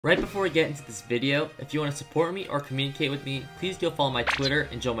Right before we get into this video, if you want to support me or communicate with me, please go follow my Twitter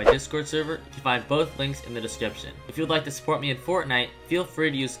and join my Discord server. You can find both links in the description. If you would like to support me in Fortnite, feel free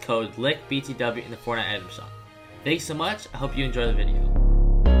to use code LICKBTW in the Fortnite item shop. Thanks so much, I hope you enjoy the video.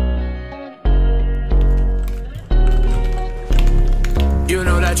 You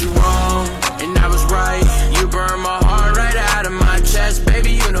know that you're wrong, and I was right. You burned my heart right out of my chest,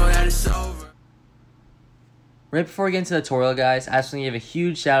 baby, you know that it's over. Right before we get into the tutorial, guys, I just want to give a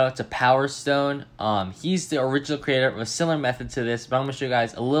huge shout out to Power Stone. He's the original creator of a similar method to this, but I'm going to show you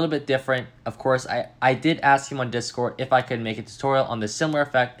guys a little bit different. Of course, I did ask him on Discord if I could make a tutorial on this similar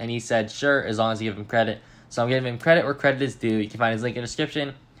effect, and he said sure, as long as you give him credit. So I'm giving him credit where credit is due. You can find his link in the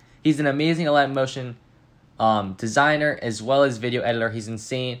description. He's an amazing Alight Motion designer as well as video editor. He's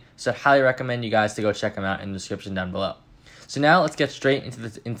insane, so I highly recommend you guys to go check him out in the description down below. So now let's get straight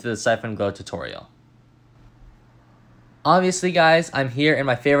into the Siphon Glow tutorial. Obviously, guys, I'm here in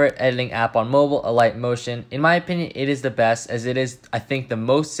my favorite editing app on mobile, Alight Motion. In my opinion, it is the best, as it is, I think, the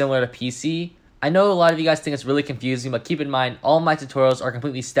most similar to PC. I know a lot of you guys think it's really confusing, but keep in mind, all my tutorials are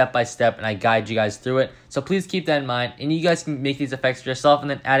completely step-by-step, and I guide you guys through it. So please keep that in mind, and you guys can make these effects for yourself and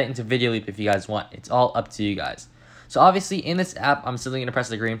then add it into Video Leap if you guys want. It's all up to you guys. So obviously, in this app, I'm simply going to press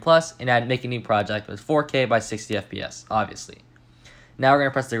the green plus and make a new project with 4K by 60 FPS, obviously. Now we're going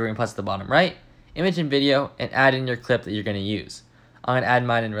to press the green plus at the bottom right, image and video, and add in your clip that you're going to use. I'm going to add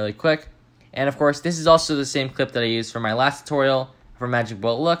mine in really quick. And of course, this is also the same clip that I used for my last tutorial for Magic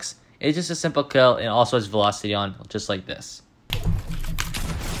Bullet Looks. It's just a simple kill and also has velocity on, just like this.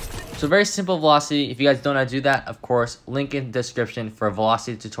 So very simple velocity. If you guys don't know how to do that, of course, link in the description for a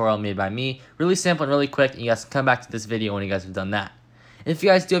velocity tutorial made by me. Really simple and really quick, and you guys can come back to this video when you guys have done that. If you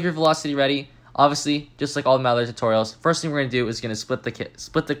guys do have your velocity ready, obviously, just like all my other tutorials, first thing we're going to do is going to split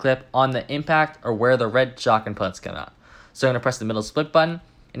the clip on the impact or where the red shotgun pellets come out. So I'm going to press the middle split button,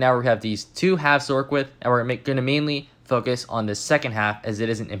 and now we have these two halves to work with, and we're going to mainly focus on the second half as it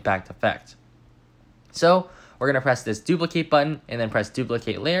is an impact effect. So we're going to press this duplicate button and then press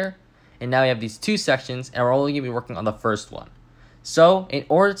duplicate layer, and now we have these two sections, and we're only going to be working on the first one. So in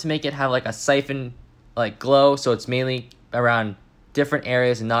order to make it have like a siphon like glow, so it's mainly around different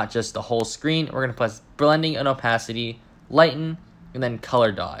areas and not just the whole screen, we're going to press blending and opacity, lighten, and then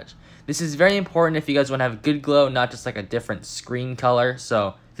color dodge. This is very important if you guys want to have a good glow, not just like a different screen color.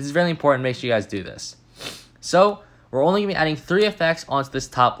 So this is really important. Make sure you guys do this. So we're only going to be adding 3 effects onto this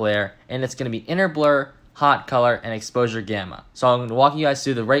top layer, and it's going to be inner blur, hot color, and exposure gamma. So I'm going to walk you guys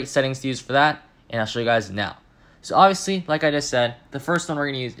through the right settings to use for that, and I'll show you guys now. So obviously, like I just said, the first one we're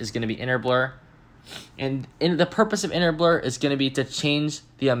going to use is going to be inner blur. And the purpose of inner blur is going to be to change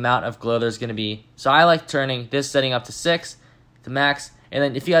the amount of glow there's going to be. So I like turning this setting up to 6, to max. And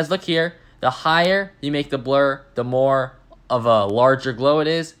then if you guys look here, the higher you make the blur, the more of a larger glow it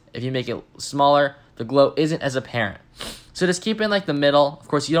is. If you make it smaller, the glow isn't as apparent. So just keep it in like the middle. Of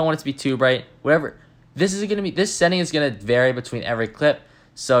course, you don't want it to be too bright. Whatever. This setting is going to vary between every clip.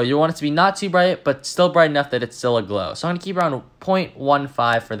 So you want it to be not too bright, but still bright enough that it's still a glow. So I'm going to keep around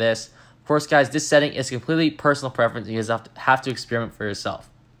 0.15 for this. Of course, guys, this setting is completely personal preference. You guys have to experiment for yourself.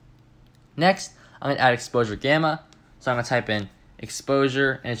 Next, I'm going to add exposure gamma. So I'm going to type in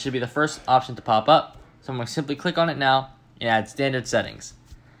exposure, and it should be the first option to pop up. So I'm going to simply click on it now and add standard settings.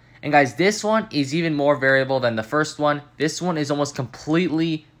 And guys, this one is even more variable than the first one. This one is almost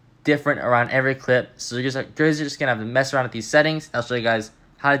completely different around every clip. So you guys are just going to have to mess around with these settings. I'll show you guys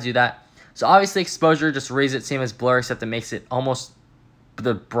how to do that. So obviously, exposure, just raise it, same as blur, except it makes it almost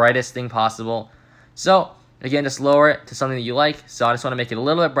the brightest thing possible. So again, just lower it to something that you like. So I just want to make it a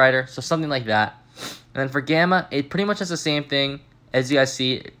little bit brighter, so something like that. And then for gamma, it pretty much does the same thing. As you guys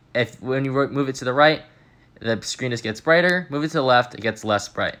see, when you move it to the right, the screen just gets brighter. Move it to the left, it gets less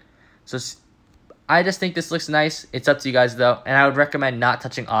bright. So I just think this looks nice. It's up to you guys though, and I would recommend not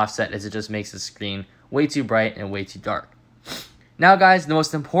touching offset, as it just makes the screen way too bright and way too dark. Now guys, the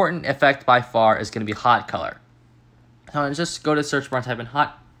most important effect by far is going to be hot color. So just go to search bar and type in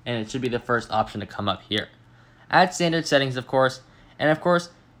hot, and it should be the first option to come up here. Add standard settings, of course, and of course,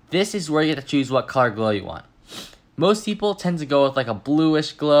 this is where you get to choose what color glow you want. Most people tend to go with like a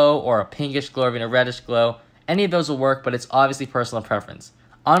bluish glow or a pinkish glow or even a reddish glow. Any of those will work, but it's obviously personal preference.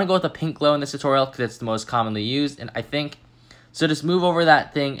 I'm going to go with a pink glow in this tutorial because it's the most commonly used, and I think. So just move over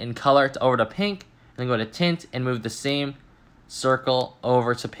that thing in color over to pink, and then go to tint and move the same circle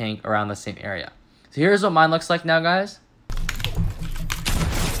over to pink around the same area. So here's what mine looks like now, guys.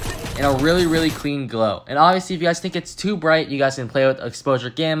 And a really, really clean glow. And obviously, if you guys think it's too bright, you guys can play with exposure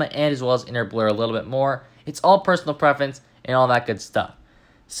gamma and as well as inner blur a little bit more. It's all personal preference and all that good stuff.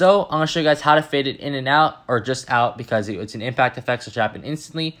 So I'm going to show you guys how to fade it in and out, or just out, because it's an impact effects which happen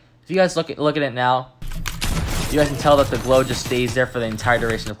instantly. If you guys look at it now, you guys can tell that the glow just stays there for the entire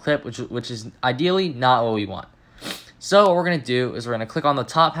duration of the clip, which is ideally not what we want. So what we're going to do is we're going to click on the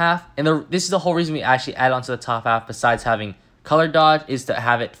top half, and this is the whole reason we actually add onto the top half, besides having color dodge, is to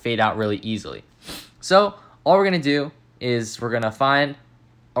have it fade out really easily. So all we're going to do is we're going to find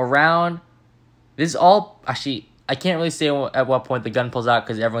around, this is all, actually, I can't really say at what point the gun pulls out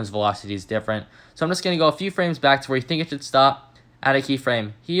because everyone's velocity is different. So I'm just going to go a few frames back to where you think it should stop, add a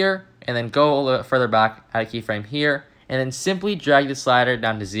keyframe here, and then go a little bit further back, add a keyframe here, and then simply drag the slider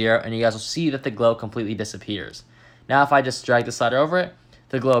down to 0, and you guys will see that the glow completely disappears. Now if I just drag the slider over it,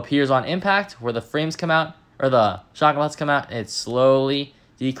 the glow appears on impact where the frames come out, or the shotgun bullets come out, and it slowly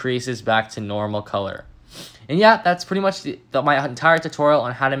decreases back to normal color. And yeah, that's pretty much my entire tutorial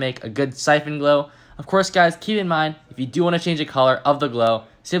on how to make a good Siphon Glow. Of course, guys, keep in mind, if you do want to change the color of the glow,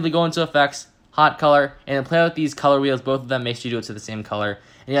 simply go into Effects, Hot Color, and then play with these color wheels. Both of them, make sure you do it to the same color,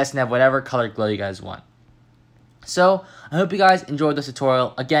 and you guys can have whatever color glow you guys want. So, I hope you guys enjoyed this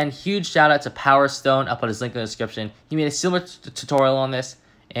tutorial. Again, huge shout out to Power Stone. I'll put his link in the description. He made a similar tutorial on this,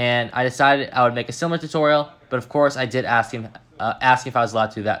 and I decided I would make a similar tutorial, but of course, I did ask him if I was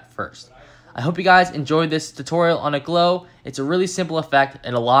allowed to do that first. I hope you guys enjoyed this tutorial on a glow. It's a really simple effect,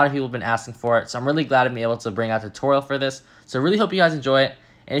 and a lot of people have been asking for it, so I'm really glad to be able to bring out a tutorial for this. So I really hope you guys enjoy it,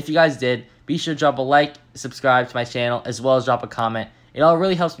 and if you guys did, be sure to drop a like, subscribe to my channel, as well as drop a comment. It all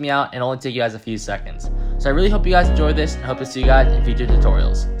really helps me out, and it'll only take you guys a few seconds. So I really hope you guys enjoyed this, and hope to see you guys in future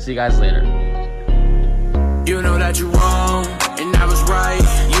tutorials. See you guys later. You know that you wrong.